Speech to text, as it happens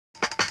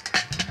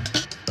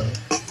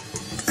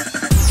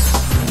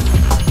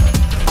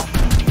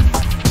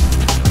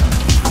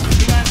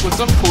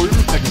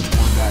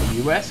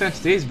US, and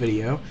today's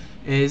video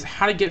is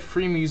how to get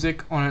free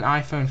music on an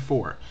iPhone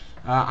 4.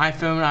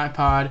 iPhone,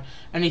 iPod,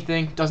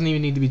 anything, doesn't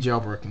even need to be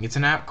jailbroken. It's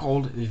an app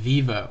called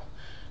Vivo.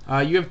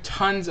 You have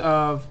tons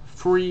of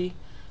free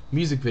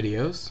music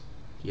videos,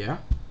 yeah,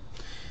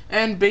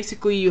 and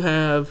basically you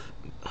have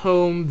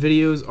home,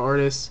 videos,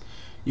 artists.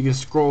 You can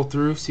scroll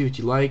through, see what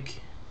you like.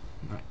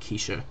 Not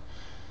Keisha.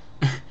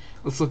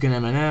 Let's look at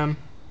Eminem.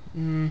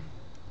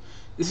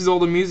 This is all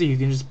the music you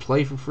can just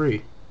play for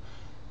free.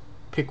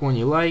 Pick one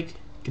you like,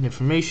 get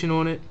information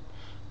on it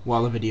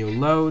while the video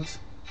loads,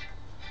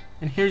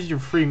 and here's your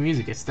free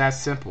music. It's that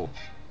simple.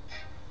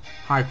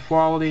 High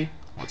quality,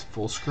 it's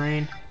full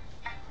screen.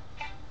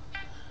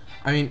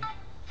 I mean,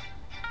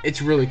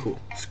 it's really cool.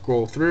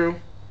 Scroll through,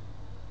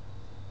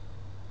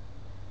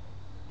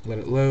 let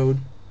it load.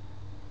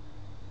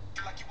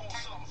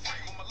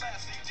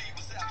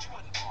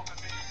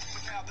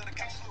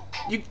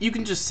 You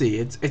can just see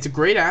it's a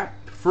great app,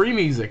 free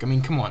music. I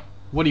mean, come on,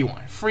 what do you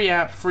want? Free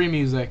app, free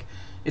music.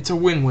 It's a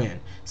win-win.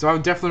 So I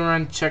would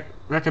definitely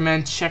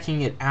recommend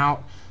checking it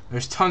out.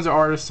 There's tons of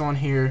artists on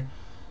here.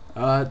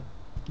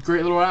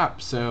 Great little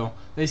app. So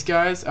thanks,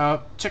 guys.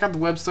 Check out the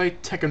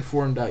website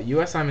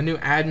techinform.us. I'm a new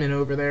admin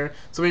over there,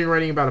 so I'm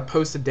writing about a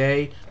post a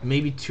day,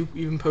 maybe 2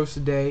 even posts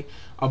a day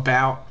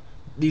about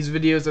these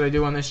videos that I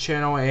do on this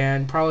channel,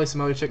 and probably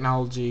some other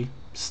technology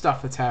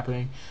stuff that's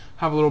happening.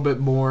 Have a little bit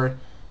more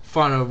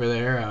fun over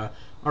there.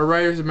 Our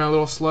writers have been a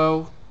little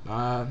slow.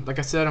 Like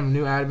I said, I'm a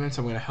new admin,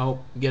 so I'm going to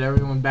help get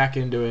everyone back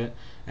into it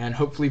and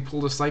hopefully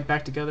pull the site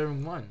back together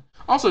in one.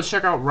 Also,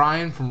 check out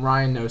Ryan from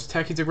Ryan Knows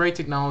Tech. He's a great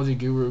technology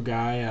guru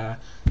guy.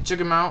 Check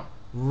him out,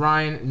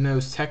 Ryan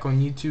Knows Tech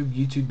on YouTube,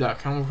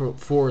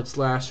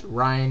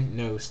 youtube.com/Ryan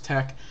Knows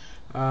Tech.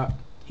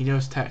 He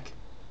knows tech,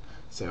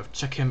 so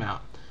check him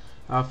out.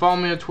 Follow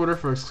me on Twitter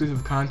for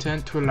exclusive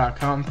content,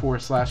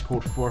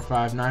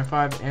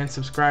 twitter.com/Colt4595, and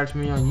subscribe to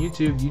me on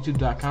YouTube,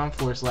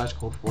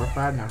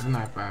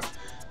 youtube.com/Colt4595.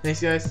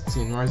 Thanks, guys.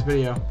 See you in tomorrow's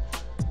video.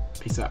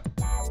 Peace out.